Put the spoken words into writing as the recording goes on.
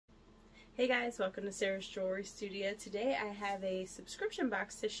Hey guys, welcome to Sarah's Jewelry Studio. Today I have a subscription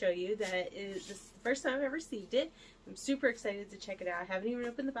box to show you that this is the first time I've ever received it. I'm super excited to check it out. I haven't even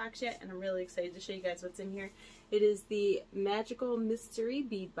opened the box yet, and I'm really excited to show you guys what's in here. It is the Magical Mystery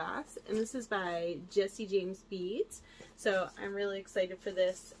Bead Box, and this is by Jesse James Beads. So I'm really excited for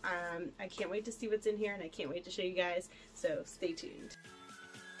this. I can't wait to see what's in here, and I can't wait to show you guys, so stay tuned.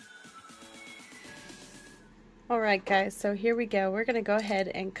 Alright guys, so here we go. We're going to go ahead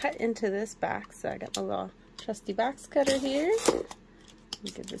and cut into this box. So I got my little trusty box cutter here.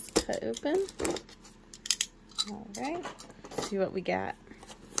 Get this cut open. Alright, let's see what we got.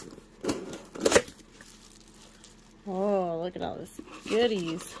 Oh, look at all this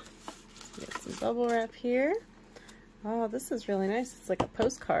goodies. Got some bubble wrap here. Oh, this is really nice. It's like a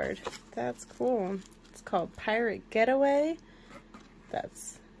postcard. That's cool. It's called Pirate Getaway.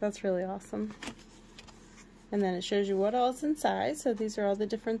 That's really awesome. And then it shows you what all is inside. So these are all the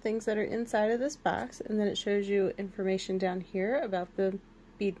different things that are inside of this box. And then it shows you information down here about the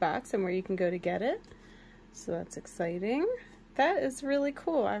bead box and where you can go to get it. So that's exciting. That is really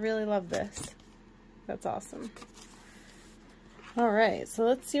cool. I really love this. That's awesome. Alright, so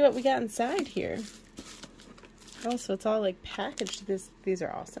let's see what we got inside here. Oh, so it's all like packaged. These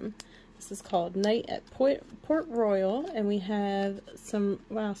are awesome. This is called Night at Port Royal. And we have some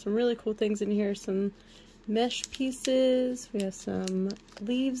really cool things in here. Some mesh pieces, we have some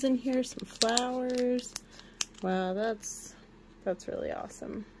leaves in here, some flowers. Wow, that's really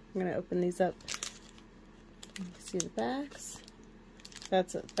awesome. I'm gonna open these up. You can see the backs.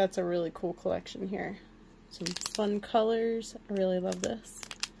 That's a really cool collection here. Some fun colors. I really love this.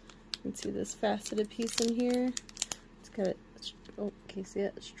 You can see this faceted piece in here. It's got it. Oh, can you see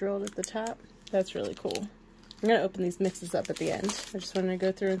it? It's drilled at the top. That's really cool. I'm gonna open these mixes up at the end. I just wanted to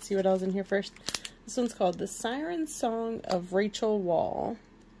go through and see what else in here first. This one's called The Siren Song of Rachel Wall.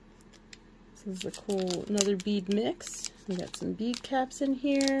 This is a cool, another bead mix. We got some bead caps in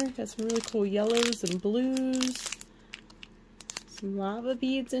here. Got some really cool yellows and blues. Some lava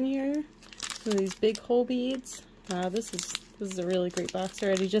beads in here. Some of these big hole beads. Wow, this is a really great box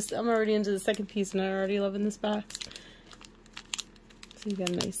already. I'm already into the second piece and I'm already loving this box. So you got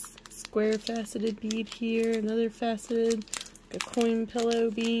a nice square faceted bead here, another faceted, a coin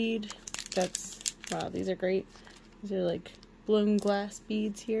pillow bead. Wow, these are great. These are like blown glass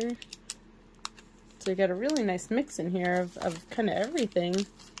beads here. So you got a really nice mix in here of kind of everything.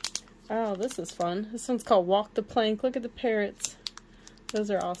 Oh, this is fun. This one's called Walk the Plank. Look at the parrots.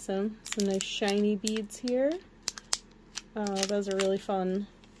 Those are awesome. Some nice shiny beads here. Oh, those are really fun.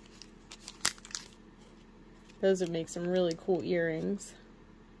 Those would make some really cool earrings.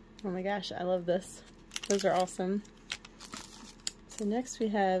 Oh my gosh, I love this. Those are awesome. So next we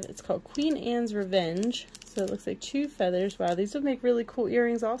have, it's called Queen Anne's Revenge. So it looks like 2 feathers. Wow, these would make really cool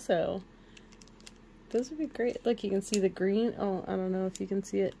earrings also. Those would be great. Look, you can see the green. Oh, I don't know if you can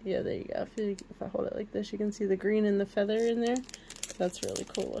see it. Yeah, there you go. If I hold it like this, you can see the green and the feather in there. That's really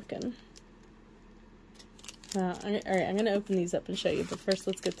cool looking. Alright, I'm going to open these up and show you. But first,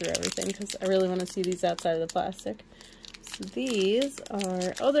 let's get through everything because I really want to see these outside of the plastic. So these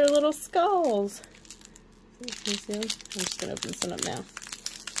are, oh, they're little skulls. Can you see them? I'm just going to open this one up now.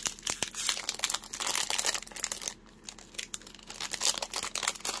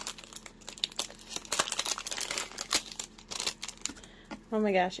 Oh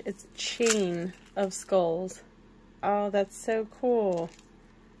my gosh, it's a chain of skulls. Oh, that's so cool.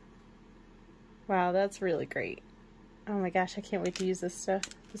 Wow, that's really great. Oh my gosh, I can't wait to use this stuff.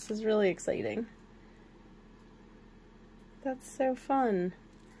 This is really exciting. That's so fun.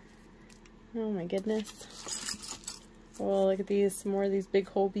 Oh my goodness. Oh, look at these, some more of these big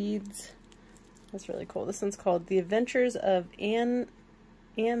hole beads. That's really cool. This one's called The Adventures of Anne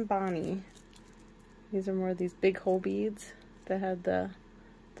Bonny. These are more of these big hole beads that had the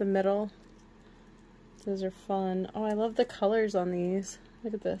metal. Those are fun. Oh, I love the colors on these.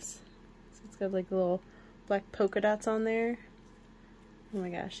 Look at this. So it's got like little black polka dots on there. Oh my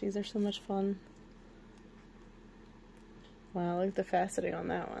gosh, these are so much fun. Wow, look at the faceting on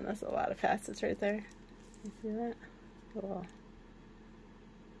that one. That's a lot of facets right there. You see that? Oh.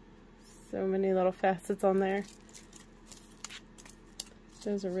 So many little facets on there.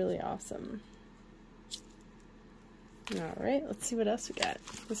 Those are really awesome. Alright, let's see what else we got.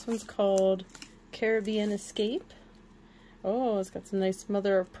 This one's called Caribbean Escape. Oh, it's got some nice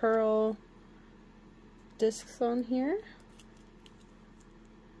mother of pearl discs on here.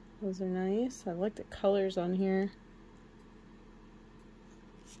 Those are nice. I like the colors on here.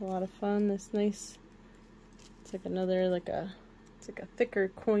 It's a lot of fun. This nice, it's like another, it's like a thicker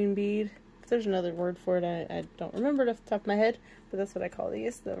coin bead. There's another word for it. I don't remember it off the top of my head, but that's what I call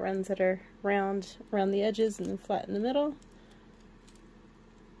these. The ones that are round around the edges and then flat in the middle.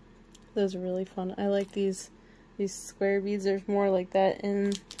 Those are really fun. I like these square beads. There's more like that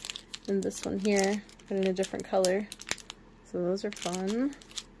in this one here, but in a different color. So those are fun.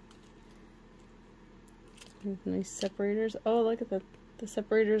 Nice separators. Oh, look at that. The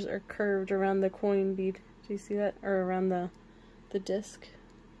separators are curved around the coin bead. Do you see that? Or around the disc.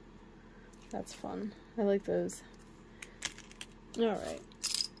 That's fun. I like those. Alright.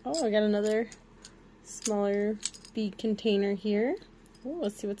 Oh, I got another smaller bead container here. Oh,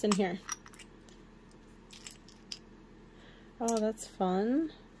 let's see what's in here. Oh, that's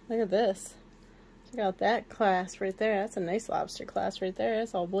fun. Look at this. Check out that clasp right there. That's a nice lobster clasp right there.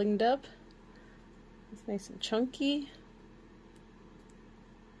 It's all blinged up. It's nice and chunky.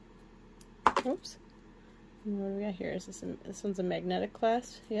 Oops. What do we got here? Is this one's a magnetic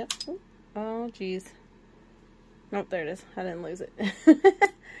clasp? Yep. Oh, geez. Nope, there it is. I didn't lose it. There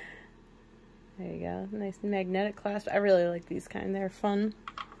you go. Nice magnetic clasp. I really like these kind. They're fun.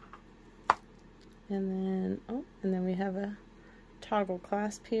 And then we have a toggle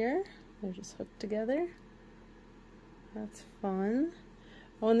clasp here. They're just hooked together. That's fun.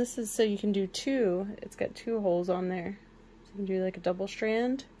 Oh, and this is so you can do two. It's got two holes on there. So you can do like a double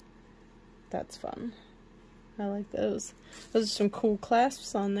strand. That's fun. I like those. Those are some cool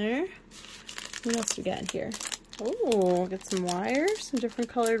clasps on there. What else we got in here? Oh, get some wire, some different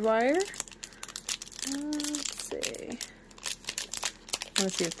colored wire. Let's see. I want to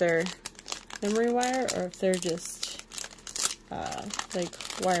see if they're memory wire or if they're just like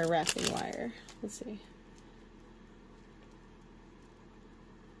wire wrapping wire. Let's see.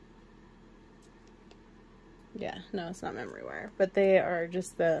 Yeah, no, it's not memory wire, but they are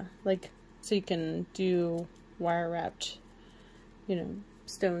just the so you can do wire wrapped, you know,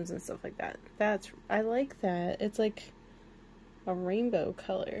 stones and stuff like that. I like that. It's like a rainbow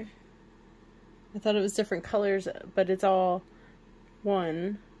color. I thought it was different colors, but it's all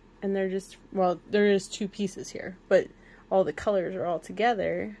one, and they're just, well, there is two pieces here, but all the colors are all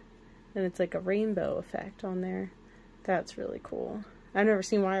together, and it's like a rainbow effect on there. That's really cool. I've never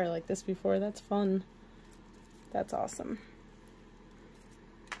seen wire like this before. That's fun. That's awesome.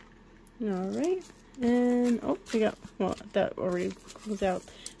 Alright, and oh, we got, well, that already goes out.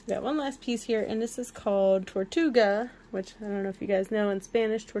 We got one last piece here, and this is called Tortuga, which I don't know if you guys know, in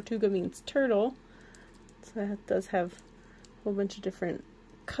Spanish, Tortuga means turtle. So that does have a whole bunch of different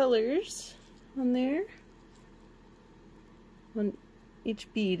colors on there. Each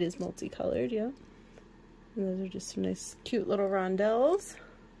bead is multicolored, yeah. And those are just some nice, cute little rondelles.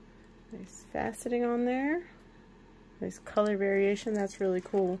 Nice faceting on there. Nice color variation. That's really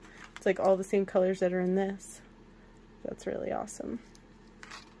cool. It's like all the same colors that are in this. That's really awesome.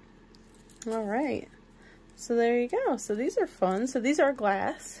 Alright. So there you go. So these are fun. So these are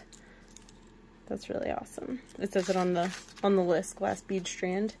glass. That's really awesome. It says it on the list, glass bead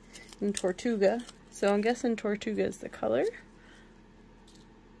strand in Tortuga. So I'm guessing Tortuga is the color.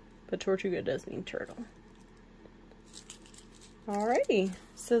 But Tortuga does mean turtle. Alrighty,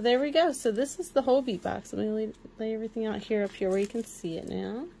 so there we go. So this is the whole bead box. Let me lay everything out here up here where you can see it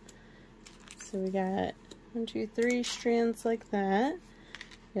now. So we got 1, 2, 3 strands like that.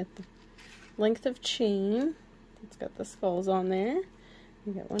 We got the length of chain. It's got the skulls on there.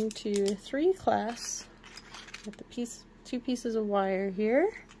 We got 1, 2, 3 clasps. We got the two pieces of wire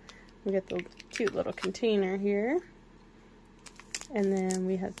here. We got the cute little container here. And then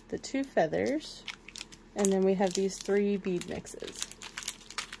we have the 2 feathers. And then we have these 3 bead mixes.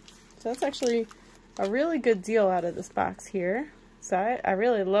 So that's actually a really good deal out of this box here. So I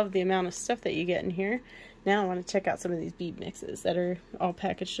really love the amount of stuff that you get in here. Now I want to check out some of these bead mixes that are all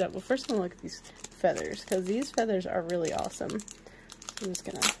packaged up. Well, first I want to look at these feathers, because these feathers are really awesome. So I'm just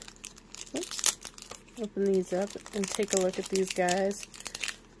going to open these up and take a look at these guys.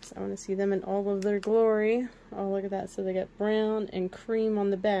 So I want to see them in all of their glory. Oh, look at that. So they got brown and cream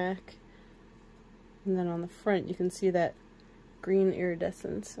on the back. And then on the front, you can see that green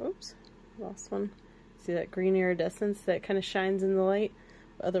iridescence. Oops, lost one. See that green iridescence that kind of shines in the light?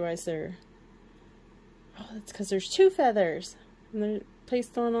 But otherwise, they're... Oh, that's because there's 2 feathers. And they're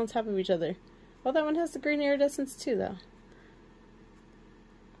placed on top of each other. Well, that one has the green iridescence too, though.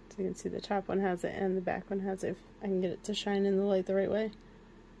 So you can see the top one has it and the back one has it. If I can get it to shine in the light the right way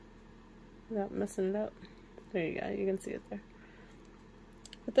without messing it up. There you go. You can see it there.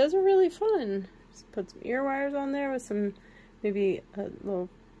 But those are really fun. Just put some ear wires on there with some, maybe a little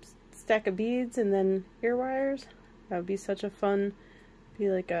stack of beads and then ear wires. That would be such a fun, be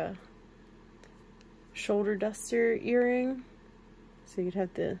like a shoulder duster earring. So you'd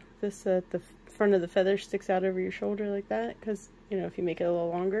have the this the front of the feather sticks out over your shoulder like that, because, you know, if you make it a little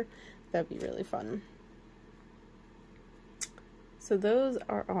longer, that'd be really fun. So those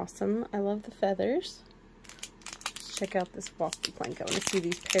are awesome. I love the feathers. Let's check out this walkie plank. I want to see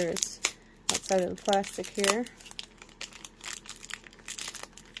these parrots outside of the plastic here.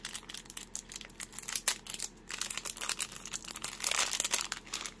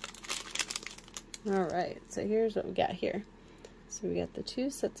 Alright, so here's what we got here. So we got the 2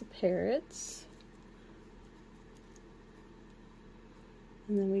 sets of parrots.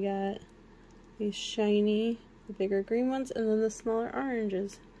 And then we got these shiny, the bigger green ones, and then the smaller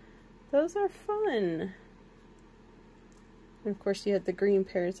oranges. Those are fun. And of course you have the green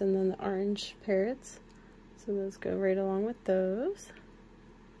parrots and then the orange parrots. So those go right along with those.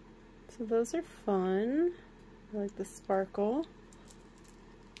 So those are fun. I like the sparkle.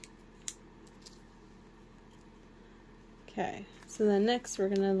 Okay, so then next we're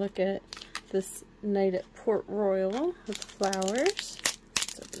going to look at this Night at Port Royal with flowers.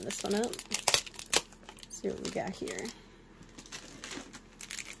 Let's open this one up. See what we got here.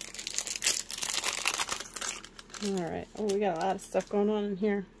 Alright, oh, we got a lot of stuff going on in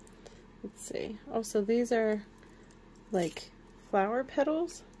here. Let's see. Oh, so these are like flower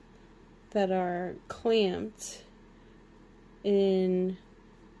petals that are clamped in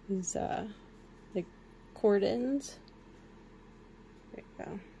these like cord ends. There you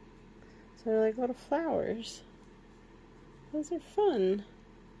go. So they're like little flowers. Those are fun.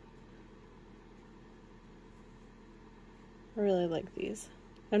 I really like these.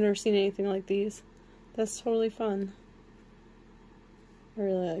 I've never seen anything like these. That's totally fun. I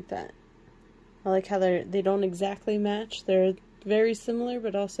really like that. I like how they don't exactly match. They're very similar,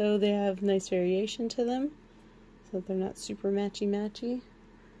 but also they have nice variation to them, so that they're not super matchy-matchy.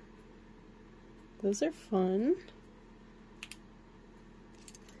 Those are fun.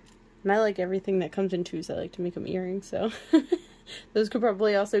 And I like everything that comes in twos. I like to make them earrings, so those could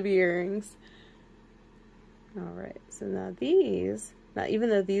probably also be earrings. Alright, so now these, now even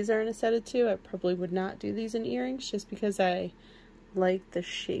though these are in a set of 2, I probably would not do these in earrings just because I like the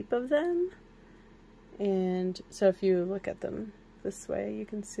shape of them. And so if you look at them this way, you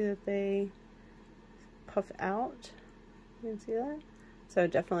can see that they puff out. You can see that? So I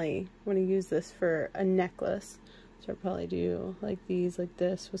definitely want to use this for a necklace. So I'll probably do like these, like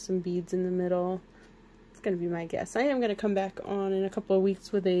this, with some beads in the middle. It's going to be my guess. I am going to come back on in a couple of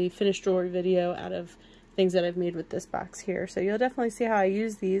weeks with a finished jewelry video out of things that I've made with this box here. So you'll definitely see how I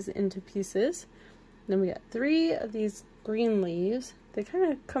use these into pieces. And then we got 3 of these green leaves. They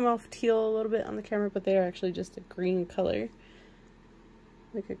kind of come off teal a little bit on the camera, but they are actually just a green color.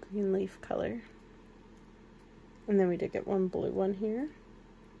 Like a green leaf color. And then we did get 1 blue one here.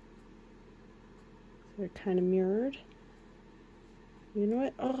 They're kind of mirrored. You know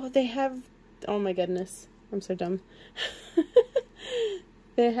what? Oh, they have... Oh my goodness. I'm so dumb.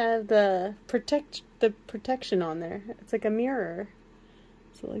 They have the protection on there. It's like a mirror.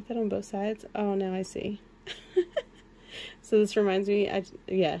 Is it like that on both sides? Oh, now I see. So this reminds me...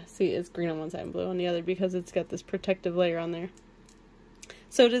 yeah, see, it's green on one side and blue on the other because it's got this protective layer on there.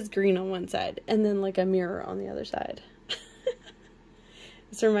 So it is green on one side and then like a mirror on the other side.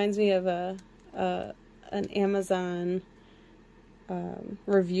 This reminds me of an Amazon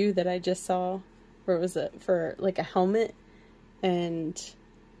review that I just saw where it was for like a helmet, and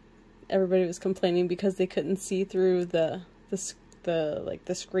everybody was complaining because they couldn't see through the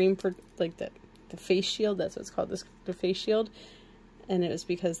screen for like the face shield. That's what it's called, the face shield, and it was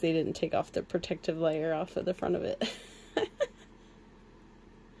because they didn't take off the protective layer off of the front of it.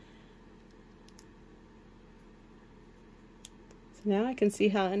 So now I can see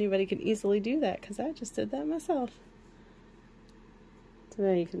how anybody could easily do that, because I just did that myself. So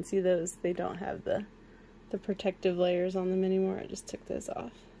now you can see those, they don't have the protective layers on them anymore. I just took those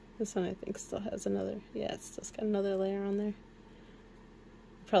off. This one I think still has another, yeah, it's just got another layer on there.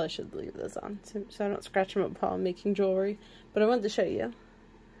 Probably should leave those on so I don't scratch them up while I'm making jewelry, but I wanted to show you.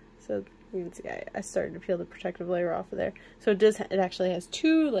 So you can see I started to peel the protective layer off of there. So it actually has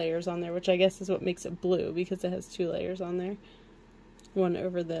 2 layers on there, which I guess is what makes it blue, because it has 2 layers on there. One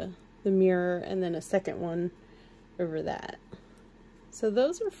over the mirror and then a second one over that. So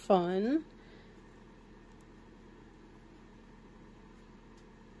those are fun.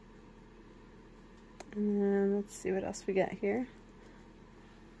 And let's see what else we got here.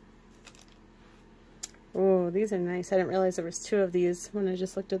 Oh, these are nice. I didn't realize there was 2 of these when I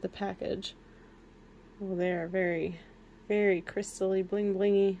just looked at the package. Oh, they are very, very crystally, bling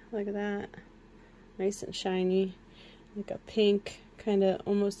blingy. Look at that. Nice and shiny. Like a pink, kind of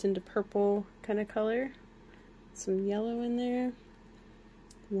almost into purple kind of color. Some yellow in there.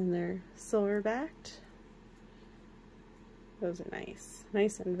 And then they're silver backed. Those are nice.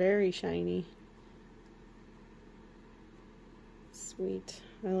 Nice and very shiny. Sweet.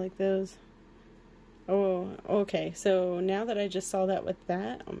 I like those. Oh, okay. So now that I just saw that with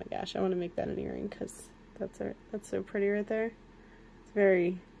that, oh my gosh, I want to make that an earring because that's so pretty right there. It's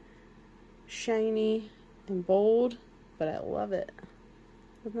very shiny and bold, but I love it.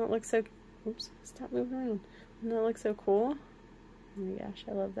 Doesn't that look so... Oops, stop moving around. Doesn't that look so cool? Oh my gosh,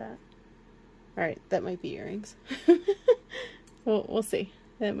 I love that. Alright, that might be earrings. We'll see.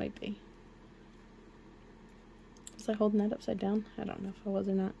 That might be. Was I holding that upside down? I don't know if I was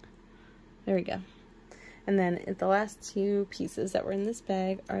or not. There we go. And then the last two pieces that were in this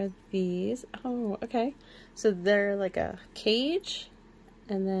bag are these. Oh, okay. So they're like a cage,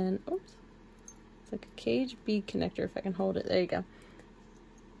 and then, oops, it's like a cage bead connector if I can hold it. There you go.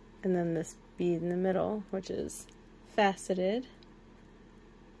 And then this bead in the middle, which is faceted,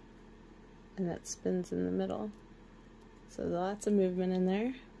 and that spins in the middle. So lots of movement in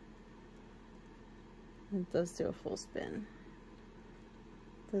there. It does do a full spin.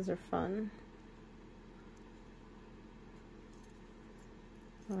 Those are fun.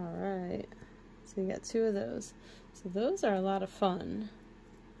 Alright, so you got two of those. So those are a lot of fun.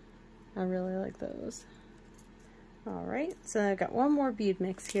 I really like those. Alright, so I've got one more bead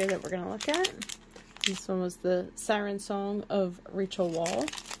mix here that we're going to look at. This one was the Siren Song of Rachel Wall.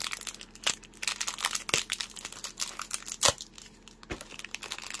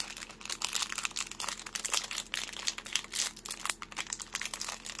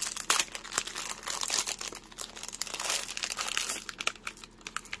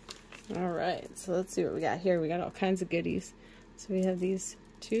 Alright, so let's see what we got here. We got all kinds of goodies. So we have these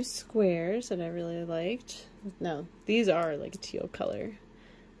two squares that I really liked. No, these are like a teal color.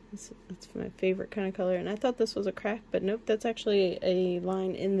 That's my favorite kind of color. And I thought this was a crack, but nope, that's actually a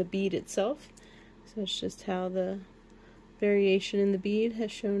line in the bead itself. So it's just how the variation in the bead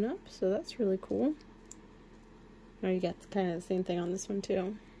has shown up. So that's really cool. Oh, you got kind of the same thing on this one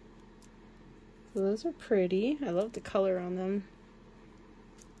too. So those are pretty. I love the color on them.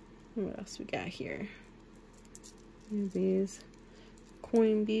 What else we got here? These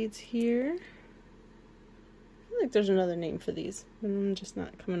coin beads here. I feel like there's another name for these, but I'm just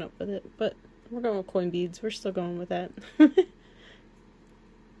not coming up with it. But we're going with coin beads. We're still going with that.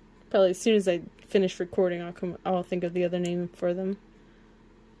 Probably as soon as I finish recording, I'll think of the other name for them.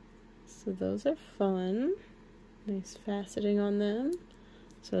 So those are fun. Nice faceting on them.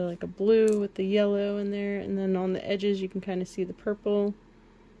 So like a blue with the yellow in there, and then on the edges you can kind of see the purple.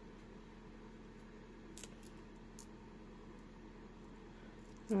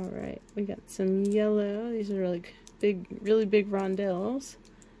 Alright, we got some yellow. These are like really big rondelles.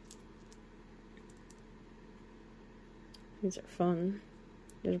 These are fun.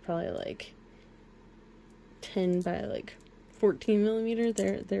 They're probably like 10 by like 14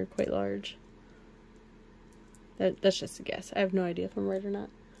 millimeter. They're quite large. That's just a guess. I have no idea if I'm right or not.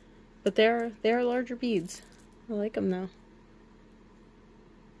 But they are larger beads. I like them though.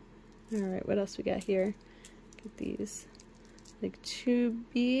 Alright, what else we got here? Get these. Like two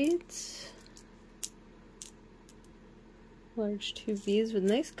beads, large two beads with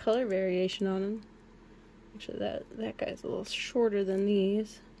nice color variation on them. Actually, that guy's a little shorter than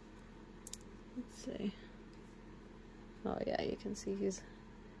these. Let's see. Oh yeah, you can see he's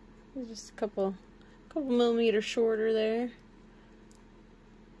just a couple millimeters shorter there.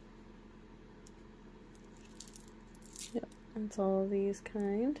 Yep, that's all of these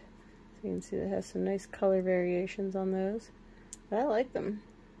kind. So you can see they have some nice color variations on those. But I like them.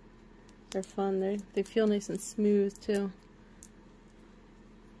 They're fun. They feel nice and smooth too.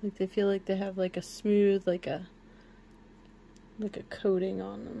 Like they feel like they have like a smooth, like a coating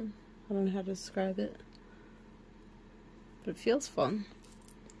on them. I don't know how to describe it, but it feels fun.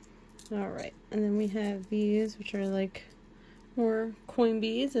 Alright, and then we have these, which are like more coin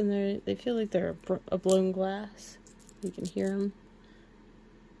beads, and they feel like they're a blown glass. You can hear them.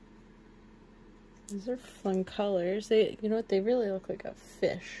 These are fun colors. You know what? They really look like a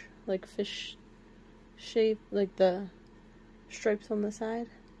fish. Like fish shape, like the stripes on the side.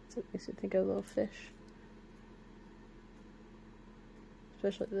 So it makes me think of a little fish.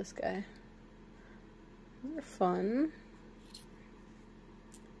 Especially this guy. These are fun.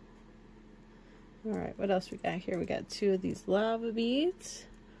 Alright, what else we got here? We got two of these lava beads.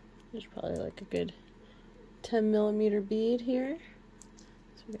 There's probably like a good 10 millimeter bead here.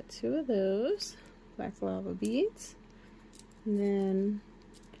 So we got two of those. Black lava beads, and then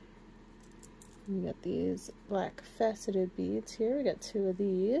we got these black faceted beads here. We got two of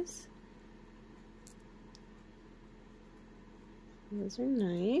these. Those are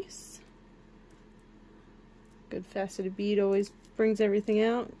nice. Good faceted bead always brings everything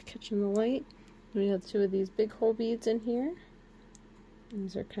out, catching the light. We have 2 of these big hole beads in here.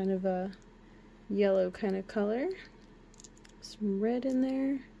 These are kind of a yellow kind of color. Some red in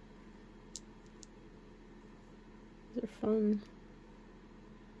there. These are fun.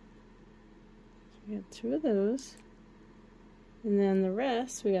 So we have 2 of those. And then the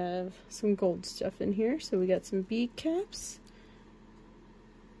rest, we have some gold stuff in here. So we got some bead caps.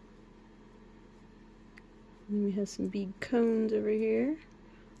 And then we have some bead cones over here.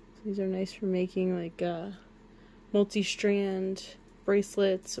 So these are nice for making like multi-strand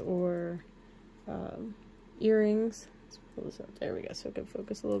bracelets or earrings. Let's pull this up. There we go, so it can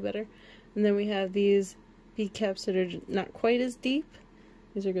focus a little better. And then we have these bead caps that are not quite as deep.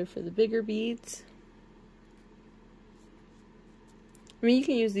 These are good for the bigger beads. I mean, you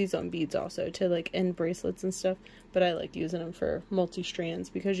can use these on beads also to like end bracelets and stuff, but I like using them for multi-strands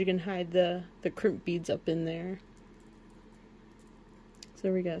because you can hide the crimp beads up in there. So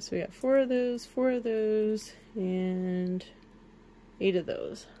there we go. So we got 4 of those, and 8 of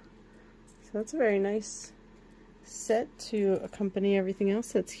those. So that's a very nice set to accompany everything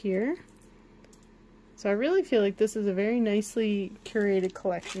else that's here. So I really feel like this is a very nicely curated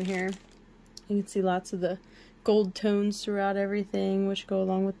collection here. You can see lots of the gold tones throughout everything, which go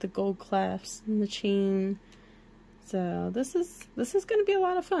along with the gold clasps and the chain. So this is going to be a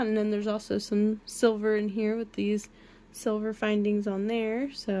lot of fun. And then there's also some silver in here with these silver findings on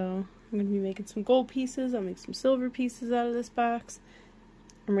there. So I'm going to be making some gold pieces. I'll make some silver pieces out of this box.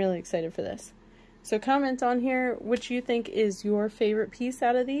 I'm really excited for this. So comment on here which you think is your favorite piece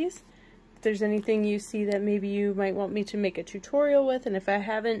out of these. If there's anything you see that maybe you might want me to make a tutorial with, and if I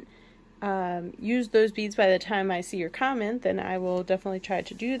haven't use those beads by the time I see your comment, then I will definitely try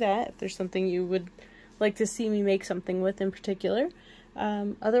to do that if there's something you would like to see me make something with in particular.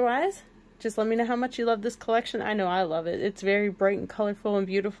 Otherwise, just let me know how much you love this collection. I know I love it. It's very bright and colorful and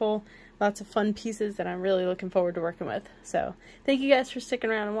beautiful. Lots of fun pieces that I'm really looking forward to working with. So thank you guys for sticking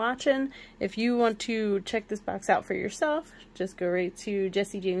around and watching. If you want to check this box out for yourself, just go right to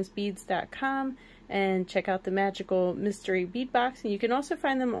jessejamesbeads.com and check out the Magical Mystery Bead Box. And you can also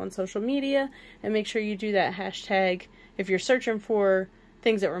find them on social media, and make sure you do that hashtag. If you're searching for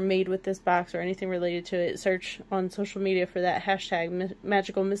things that were made with this box or anything related to it, search on social media for that hashtag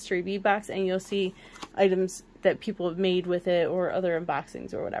Magical Mystery Bead Box, and you'll see items that people have made with it or other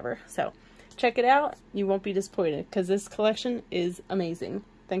unboxings or whatever. So check it out. You won't be disappointed because this collection is amazing.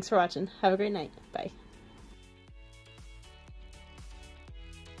 Thanks for watching. Have a great night. Bye.